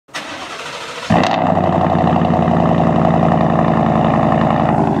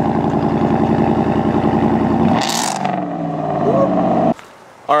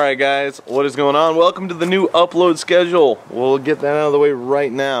Alright guys, what is going on? Welcome to the new upload schedule. We'll get that out of the way right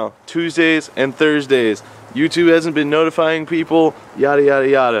now. Tuesdays and Thursdays. YouTube hasn't been notifying people, yada yada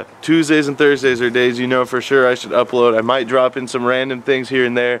yada. Tuesdays and Thursdays are days you know for sure I should upload. I might drop in some random things here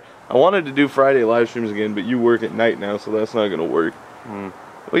and there. I wanted to do Friday live streams again, but you work at night now, so that's not gonna work.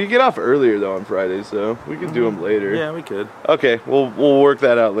 Well, you get off earlier though on Fridays, so we could do them later. Yeah, we could. Okay, we'll work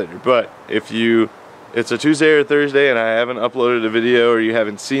that out later. But if it's a Tuesday or Thursday and I haven't uploaded a video, or you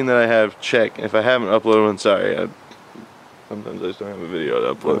haven't seen that I have, check. If I haven't uploaded one, sorry. Sometimes I just don't have a video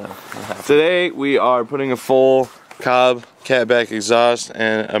to upload. Today we are putting a full Cobb catback exhaust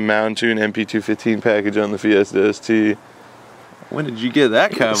and a Mountain MP215 package on the Fiesta ST. When did you get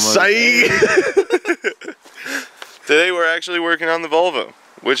that kind of money? Today we're actually working on the Volvo,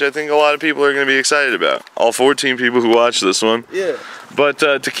 which I think a lot of people are going to be excited about. All 14 people who watch this one. Yeah. But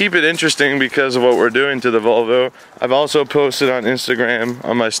to keep it interesting because of what we're doing to the Volvo, I've also posted on Instagram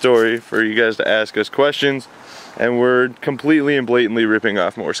on my story for you guys to ask us questions, and we're completely and blatantly ripping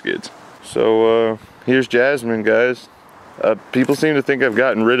off more skids. So here's Jasmine, guys. People seem to think I've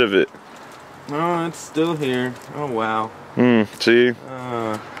gotten rid of it. No, it's still here. Oh wow. See?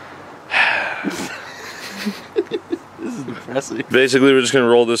 This is depressing. Basically, we're just gonna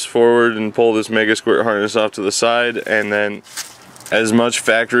roll this forward and pull this Mega Squirt harness off to the side, and then as much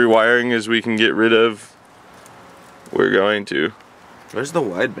factory wiring as we can get rid of, we're going to. Where's the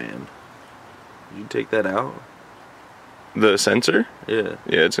wideband? Did you take that out? The sensor? Yeah.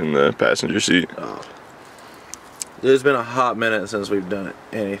 Yeah, it's in the passenger seat. Oh. There's been a hot minute since we've done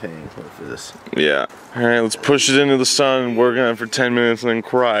anything with this. Yeah. Alright, let's push it into the sun and work on it for 10 minutes and then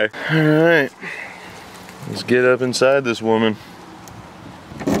cry. Alright. Let's get up inside this woman.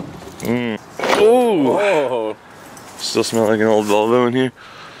 Ooh! Oh. Still smell like an old Volvo in here.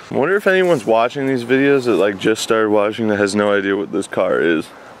 I wonder if anyone's watching these videos that like just started watching that has no idea what this car is.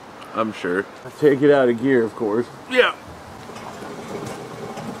 I'm sure. Take it out of gear, of course. Yeah.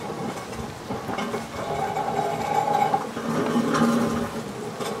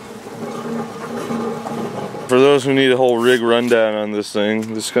 For those who need a whole rig rundown on this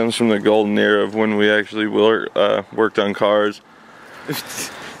thing, this comes from the golden era of when we actually worked on cars.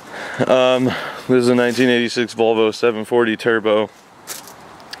 This is a 1986 Volvo 740 Turbo.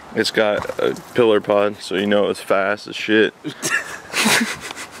 It's got a pillar pod, so you know it's fast as shit. It's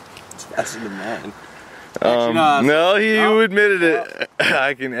faster than mine. No, you admitted it.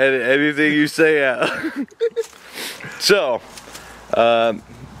 I can edit anything you say out. So,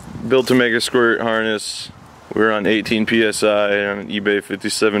 built to Mega Squirt harness. We're on 18 PSI on an eBay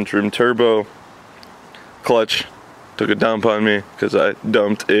 57 trim turbo. Clutch took a dump on me because I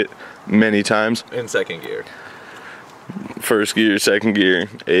dumped it many times. In second gear. First gear, second gear,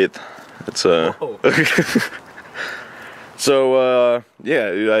 eighth. It's So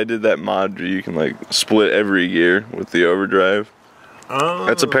yeah, I did that mod where you can like split every gear with the overdrive. Oh.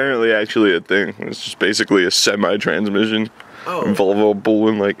 That's apparently actually a thing. It's just basically a semi-transmission. Oh. Volvo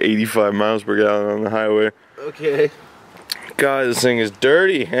pulling like 85 miles per gallon on the highway. Okay. God, this thing is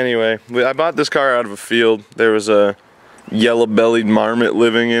dirty. Anyway, I bought this car out of a field. There was a yellow-bellied marmot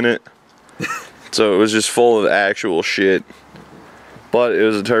living in it. So it was just full of actual shit. But it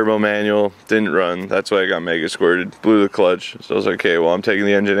was a turbo manual, didn't run. That's why I got Mega Squirted. Blew the clutch. So I was like, okay, well, I'm taking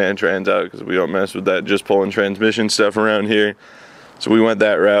the engine and trans out because we don't mess with that just pulling transmission stuff around here. So we went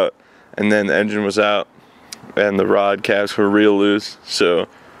that route. And then the engine was out and the rod caps were real loose. So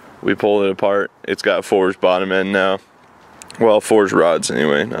we pulled it apart. It's got forged bottom end now. Well, forged rods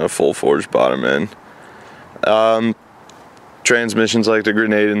anyway, not a full forged bottom end. Transmissions like to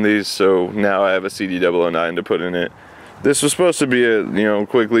grenade in these, so now I have a CD009 to put in it. This was supposed to be a,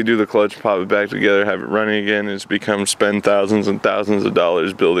 quickly do the clutch, pop it back together, have it running again. It's become spend thousands and thousands of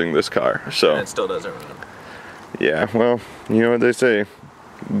dollars building this car. So And it still doesn't run. Yeah, well, you know what they say.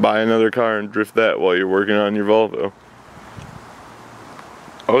 Buy another car and drift that while you're working on your Volvo.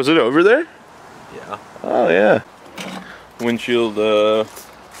 Oh, is it over there? Yeah. Oh, yeah. Windshield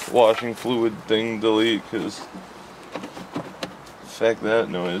washing fluid thing delete, because fuck that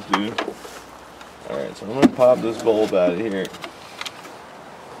noise, dude. Alright, so I'm going to pop this bulb out of here.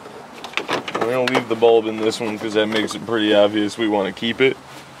 We're going to leave the bulb in this one because that makes it pretty obvious we want to keep it.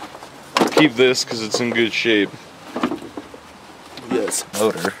 Keep this because it's in good shape. Yes.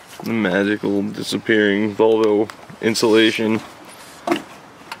 Motor. The magical disappearing Volvo insulation.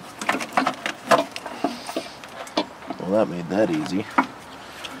 Well, that made that easy.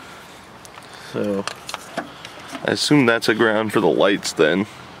 So, I assume that's a ground for the lights then.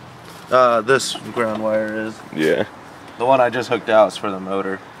 this ground wire is. Yeah. The one I just hooked out is for the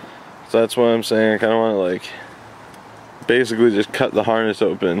motor. So that's what I'm saying. I kind of want to like basically just cut the harness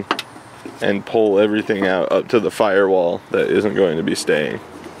open and pull everything out up to the firewall that isn't going to be staying.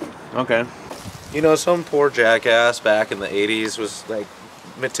 Okay. You know, some poor jackass back in the 80s was like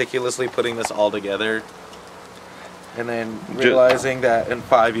meticulously putting this all together and then realizing that in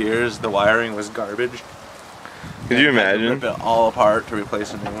 5 years the wiring was garbage. Could you imagine? Rip it all apart to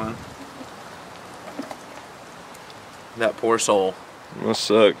replace a new one. That poor soul. Must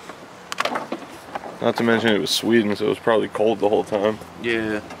suck. Not to mention it was Sweden, so it was probably cold the whole time.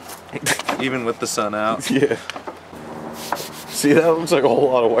 Yeah. Even with the sun out. Yeah. See, that looks like a whole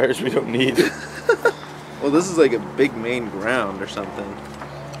lot of wires we don't need. Well, this is like a big main ground or something.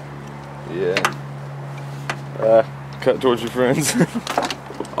 Yeah. Cut towards your friends.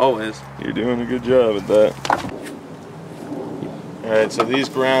 Always. You're doing a good job at that. Alright, so these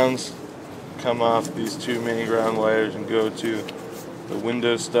grounds come off these two main ground wires and go to the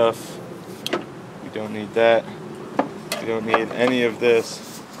window stuff. We don't need that. We don't need any of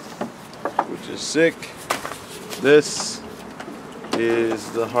this, which is sick. This is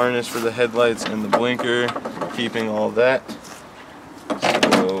the harness for the headlights and the blinker, keeping all that.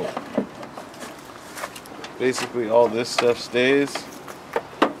 So basically all this stuff stays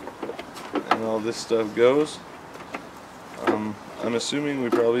and all this stuff goes. I'm assuming we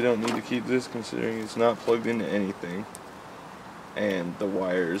probably don't need to keep this considering it's not plugged into anything and the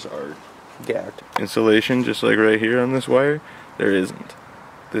wires are gapped. Insulation, just like right here on this wire, there isn't.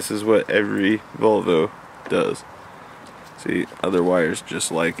 This is what every Volvo does. See, other wires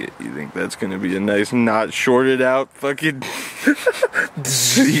just like it. You think that's gonna be a nice, not shorted out fucking... Are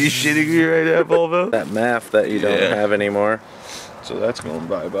you shitting me right now, Volvo? That MAF that you don't have anymore. So that's going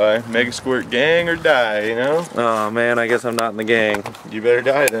bye-bye. Mega Squirt gang or die, you know? Oh man, I guess I'm not in the gang. You better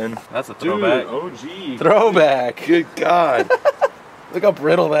die then. That's a throwback. Dude, OG. Throwback. Good God. Look how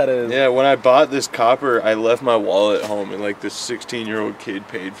brittle that is. Yeah, when I bought this copper, I left my wallet at home and like this 16-year-old kid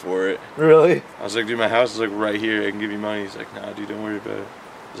paid for it. Really? I was like, dude, my house is like right here. I can give you money. He's like, nah, dude, don't worry about it.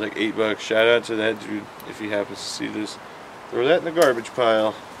 It was like $8. Shout out to that dude if he happens to see this. Throw that in the garbage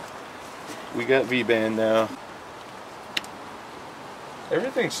pile. We got V-band now.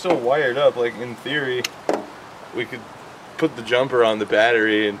 Everything's still wired up. Like in theory, we could put the jumper on the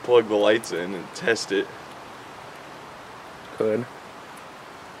battery and plug the lights in and test it. Could.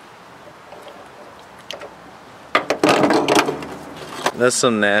 That's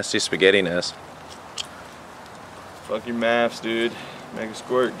some nasty spaghetti-ness. Fuck your maths, dude. Mega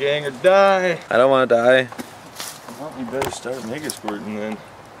Squirt gang or die. I don't want to die. Well, you better start Mega Squirting then.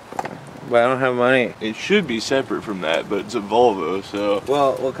 But I don't have money. It should be separate from that, but it's a Volvo, so...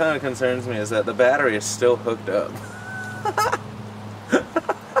 Well, what kind of concerns me is that the battery is still hooked up.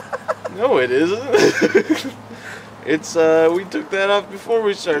 No, it isn't. It's, we took that off before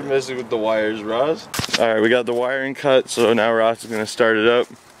we started messing with the wires, Ross. Alright, we got the wiring cut, so now Ross is going to start it up.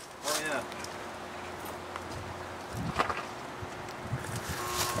 Oh, yeah.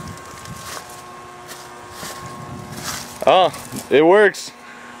 Oh, it works.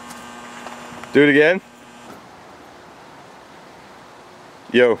 Do it again.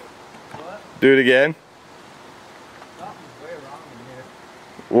 Yo. What? Do it again. Something's way wrong in here.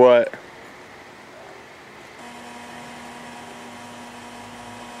 What?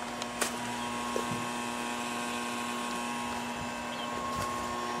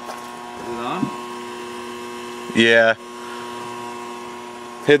 Is it on? Yeah.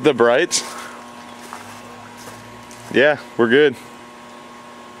 Hit the brights. Yeah, we're good.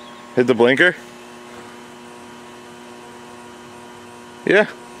 Hit the blinker. Yeah.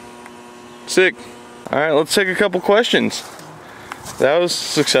 Sick. Alright, let's take a couple questions. That was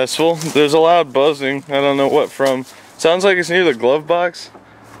successful. There's a loud buzzing. I don't know what from. Sounds like it's near the glove box.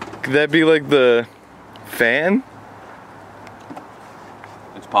 Could that be like the fan?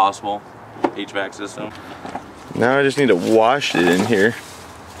 It's possible. HVAC system. Now I just need to wash it in here.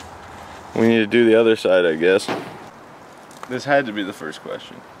 We need to do the other side, I guess. This had to be the first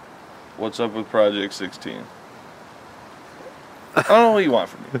question. What's up with Project 16? I don't know what you want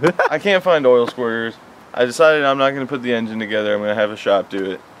from me. I can't find oil squirters. I decided I'm not going to put the engine together. I'm going to have a shop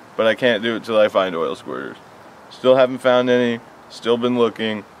do it. But I can't do it till I find oil squirters. Still haven't found any. Still been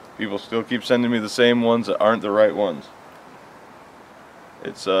looking. People still keep sending me the same ones that aren't the right ones.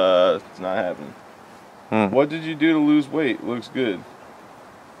 It's not happening. What did you do to lose weight? Looks good.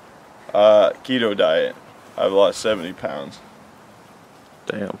 Keto diet. I've lost 70 pounds.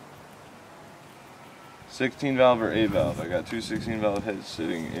 Damn. 16 valve or 8 valve? I got two 16 valve heads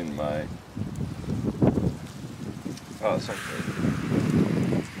sitting in my... Oh, something.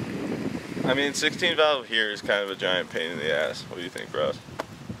 I mean, 16 valve here is kind of a giant pain in the ass. What do you think, Ross?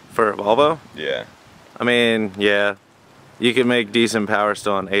 For a Volvo? Yeah. I mean, yeah. You can make decent power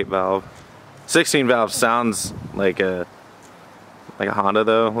still on 8 valve. 16 valve sounds like a Honda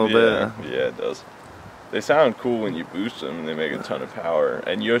though, a little bit. Yeah, it does. They sound cool when you boost them and they make a ton of power.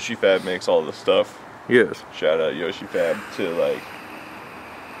 And Yoshi Fab makes all the stuff. Yes. Shout out Yoshi Fab to like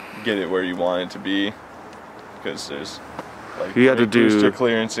get it where you want it to be. Because there's like you have to do booster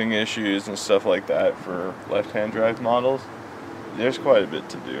clearancing issues and stuff like that for left-hand drive models. There's quite a bit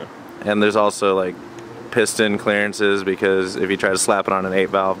to do. And there's also like piston clearances, because if you try to slap it on an 8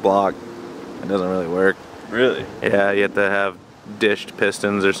 valve block, it doesn't really work. Really? Yeah, you have to have dished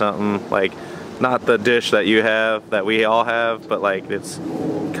pistons or something, like not the dish that you have, that we all have, but like it's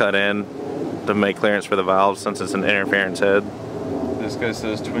cut in to make clearance for the valve since it's an interference head. This guy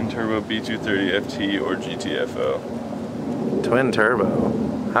says twin turbo B230 FT or GTFO. Twin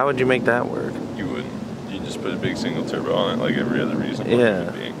turbo? How would you make that work? You wouldn't. You just put a big single turbo on it like every other reasonable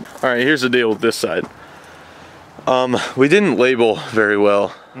human being. Alright, here's the deal with this side. We didn't label very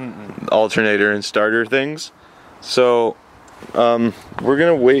well alternator and starter things. So we're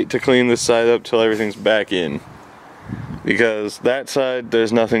gonna wait to clean this side up till everything's back in, because that side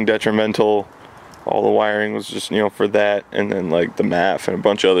there's nothing detrimental. All the wiring was just, you know, for that, and then like the MAF and a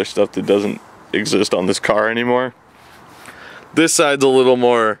bunch of other stuff that doesn't exist on this car anymore. This side's a little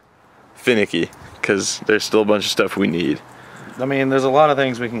more finicky because there's still a bunch of stuff we need. I mean, there's a lot of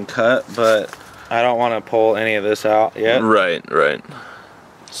things we can cut, but I don't want to pull any of this out yet. Right.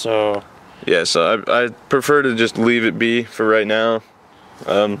 So yeah, so I prefer to just leave it be for right now.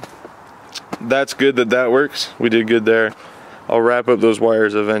 That's good that works. We did good there. I'll wrap up those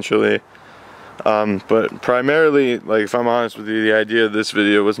wires eventually. But primarily, like, if I'm honest with you, the idea of this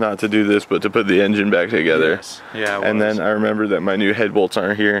video was not to do this, but to put the engine back together. Yes. Yeah, and then I remembered that my new head bolts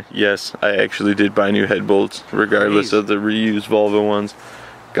aren't here. Yes, I actually did buy new head bolts, regardless of the reused Volvo ones.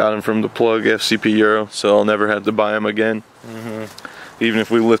 Got them from the Plug FCP Euro, so I'll never have to buy them again. Even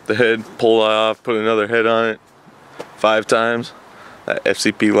if we lift the head, pull it off, put another head on it 5 times. That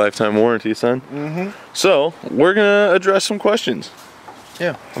FCP lifetime warranty, son. So, we're gonna address some questions.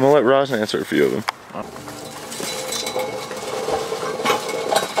 yeah. I'm gonna let Ross answer a few of them. I'm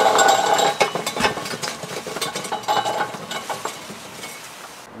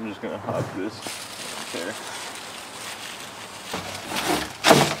just gonna hop this there.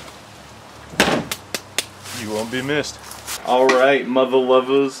 You won't be missed. Alright, mother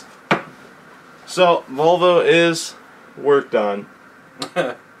lovers. So, Volvo is worked on.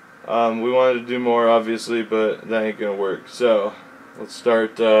 We wanted to do more, obviously, but that ain't gonna work. So, let's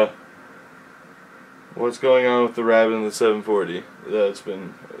start, what's going on with the Rabbit and the 740? That's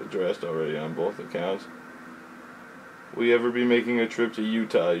been addressed already on both accounts. Will you ever be making a trip to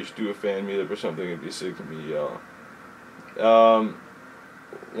Utah? You should do a fan meetup or something. It'd be sick to meet y'all.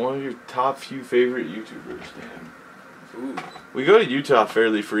 One of your top few favorite YouTubers, damn. Ooh. We go to Utah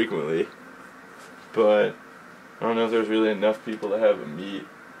fairly frequently, but I don't know if there's really enough people to have a meet.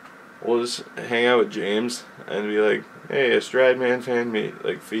 We'll just hang out with James and be like, hey, a Stride Man fan meet,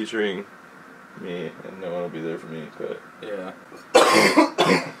 like featuring me, and no one will be there for me, but Yeah.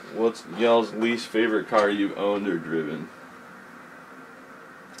 what's y'all's least favorite car you've owned or driven?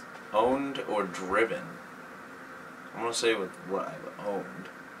 Owned or driven? I'm gonna say with what I've owned.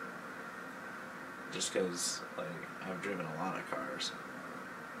 Just because, like, I've driven a lot of cars.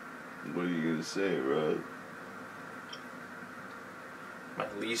 What are you gonna say, bro? My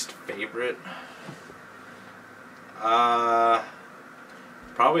least favorite? Probably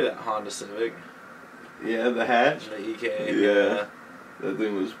that Honda Civic. Yeah, the hatch? The EK. Yeah. That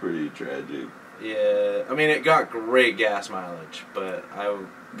thing was pretty tragic. Yeah. I mean, it got great gas mileage, but The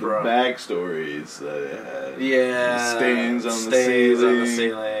backstories that it had. Yeah. The stains on the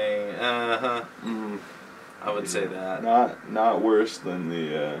ceiling. Uh-huh. I would say that. Not worse than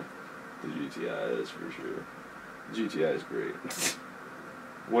the GTI, that's for sure. The GTI is great.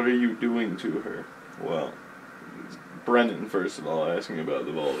 What are you doing to her? Well, Brendan, first of all, asking about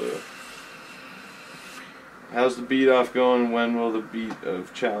the Volvo. How's the beat off going? When will the beat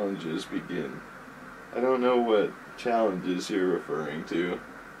of challenges begin? I don't know what challenges you're referring to.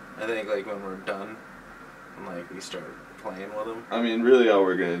 I think, like, when we're done, and, like, we start playing with them. I mean, really all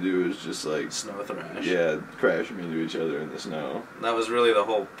we're gonna do is just, like, Snow thrash. yeah, crash them into each other in the snow. That was really the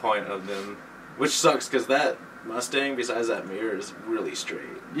whole point of them. Which sucks, because that Mustang, besides that mirror, is really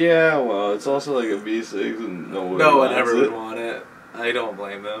straight. Yeah, well, it's also like a V6 and no one ever would want it. I don't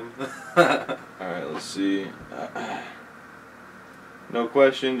blame them. Alright, let's see. No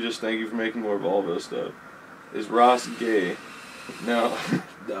question, just thank you for making more Volvo stuff. Is Ross gay? No.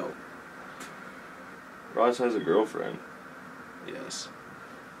 No. Ross has a girlfriend. Yes.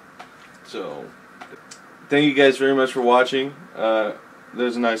 So, thank you guys very much for watching.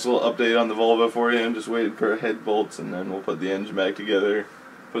 There's a nice little update on the Volvo for you. I'm just waiting for head bolts, and then we'll put the engine back together,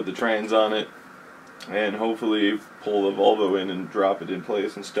 put the trans on it, and hopefully pull the Volvo in and drop it in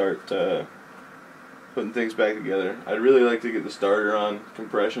place and start putting things back together. I'd really like to get the starter on,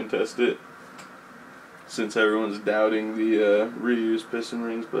 compression test it, since everyone's doubting the reused piston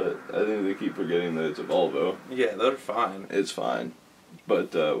rings, but I think they keep forgetting that it's a Volvo. Yeah, they're fine. It's fine.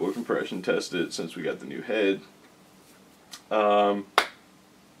 But we'll compression test it since we got the new head. Hook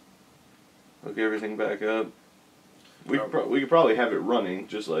everything back up. We could probably have it running,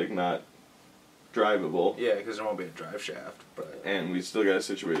 just like not drivable. Yeah, because there won't be a drive shaft. But And we still got to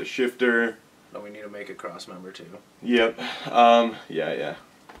situate a shifter. we need to make a cross member too. Yep. Yeah.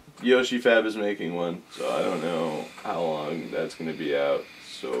 Yoshi Fab is making one, so I don't know how long that's going to be out.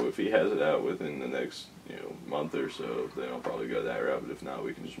 So if he has it out within the next month or so, then I'll probably go that route. But if not,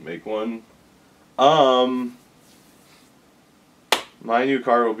 we can just make one. My new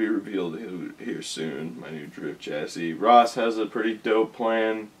car will be revealed here soon. My new drift chassis. Ross has a pretty dope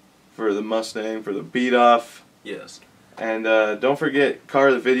plan for the Mustang for the beat off. Yes. And don't forget, car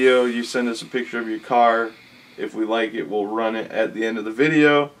of the video. You send us a picture of your car. If we like it, we'll run it at the end of the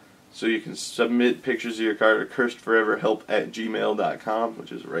video. So you can submit pictures of your car to cursedforeverhelp@gmail.com,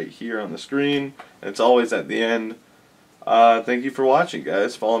 which is right here on the screen. And it's always at the end. Thank you for watching,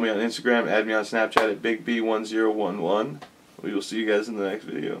 guys. Follow me on Instagram. Add me on Snapchat at BigB1011. We will see you guys in the next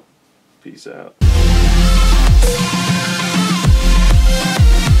video. Peace out.